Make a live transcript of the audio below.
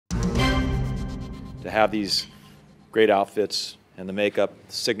to have these great outfits and the makeup,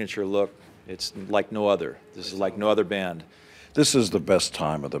 the signature look, it's like no other. This is like no other band. This is the best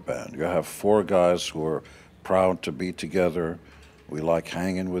time of the band. You have four guys who are proud to be together. We like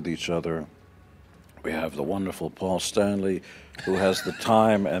hanging with each other. We have the wonderful Paul Stanley, who has the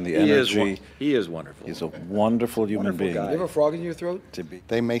time and the energy. He is wonderful. He's a wonderful human being. Guy. You have a frog in your throat? To be.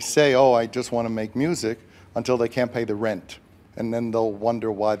 They may say, oh, I just want to make music until they can't pay the rent. And then they'll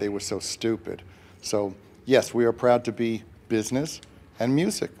wonder why they were so stupid. So, yes, we are proud to be business and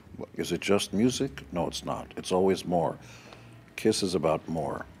music. Is it just music? No, it's not. It's always more. Kiss is about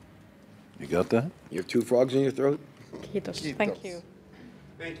more. You got that? You have two frogs in your throat? Kiitos. Thank you.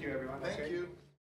 Thank you, everyone. Thank you.